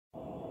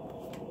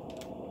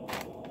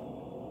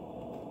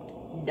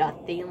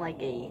nothing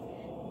like a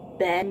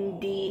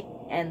Bendy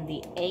and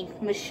the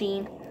Ink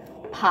Machine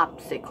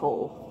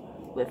Popsicle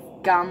with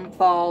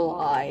gumball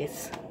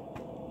eyes.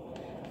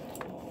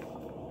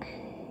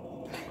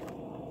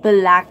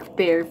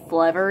 Blackberry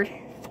flavored.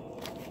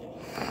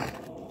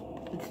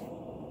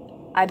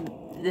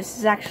 This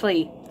is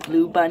actually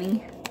Blue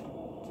Bunny,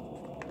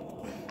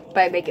 but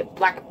I make it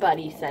Black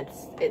Bunny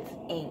since it's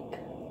ink.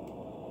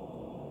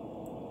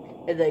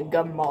 And the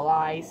gumball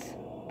eyes.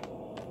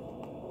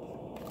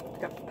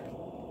 Yep.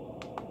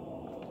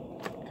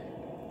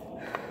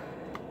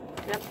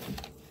 Yep.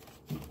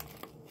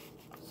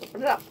 Let's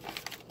open it up.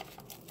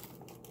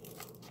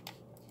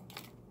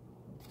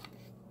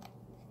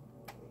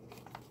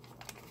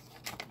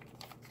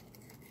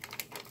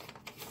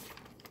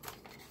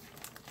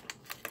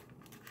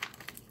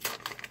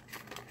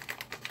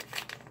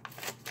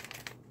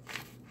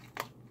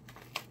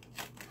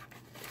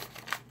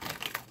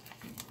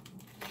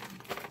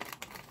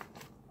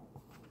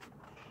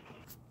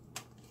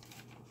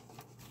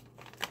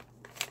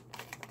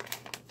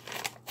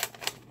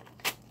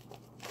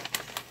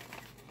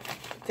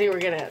 See, we're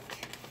gonna.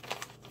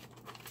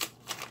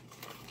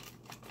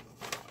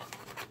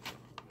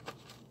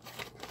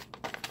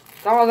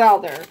 It's almost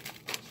out there.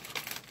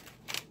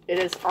 It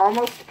is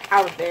almost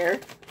out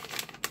there.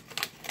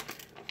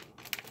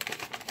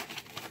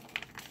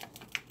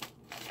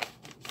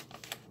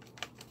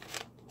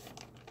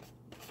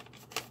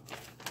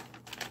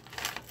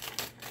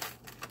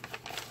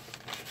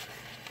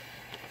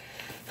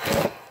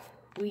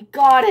 We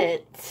got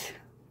it.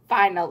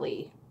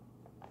 Finally.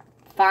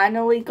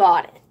 Finally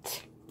got it.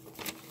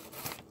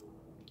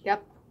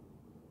 Yep.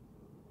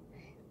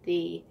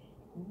 The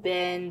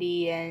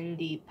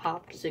Bendy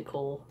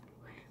Popsicle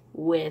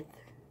with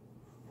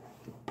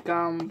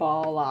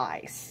gumball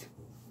eyes.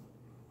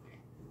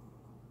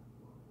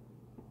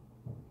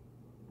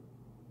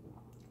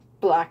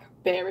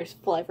 Blackberries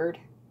flavored.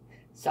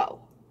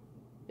 So,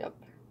 yep.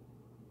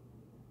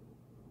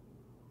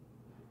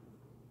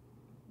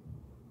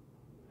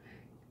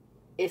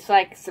 It's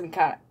like some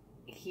kind of,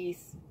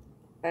 he's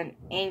an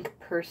ink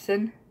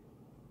person.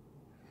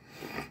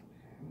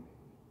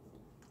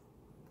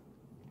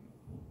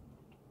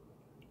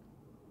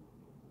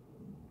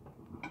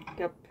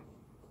 Yep.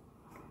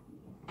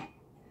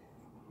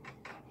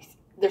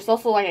 There's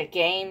also like a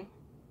game.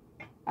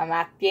 A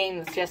math game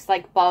that's just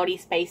like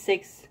Baldi's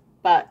Basics,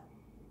 but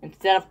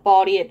instead of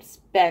Baldi, it's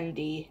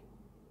Bendy.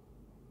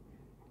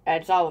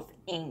 And it's all with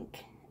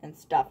ink and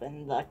stuff,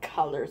 and the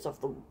colors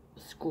of the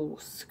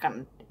schools is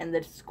kind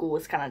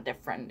of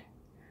different.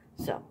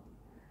 So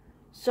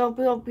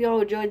we hope you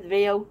all enjoyed the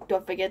video.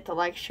 Don't forget to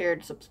like, share,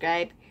 and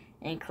subscribe,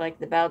 and click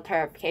the bell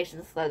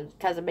notifications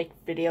because I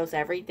make videos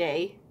every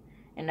day.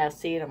 And I'll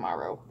see you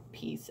tomorrow.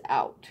 Peace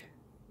out.